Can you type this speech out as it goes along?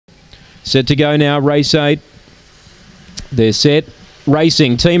Set to go now, race 8. They're set.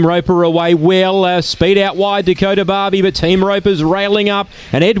 Racing. Team Roper away well. Speed out wide, Dakota Barbie, but Team Roper's railing up.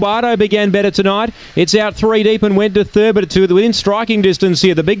 And Eduardo began better tonight. It's out 3 deep and went to third, but to within striking distance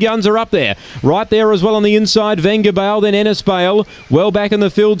here. The big guns are up there. Right there as well on the inside, Venga Bale, then Ennis Bale. Well back in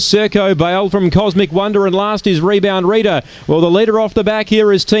the field, Serco Bale from Cosmic Wonder, and last is Rebound Rita. Well, the leader off the back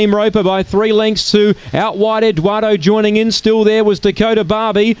here is Team Roper by 3 lengths to out wide. Eduardo joining in. Still there was Dakota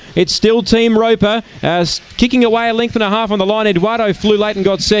Barbie. It's still Team Roper. Kicking away a length and a half on the line. Eduardo flew late and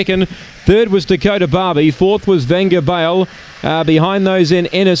got second. Third was Dakota Barbie. Fourth was Venga Bale. Behind those in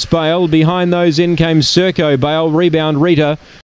Ennis Bale. Behind those in came Serco Bale. Rebound Rita.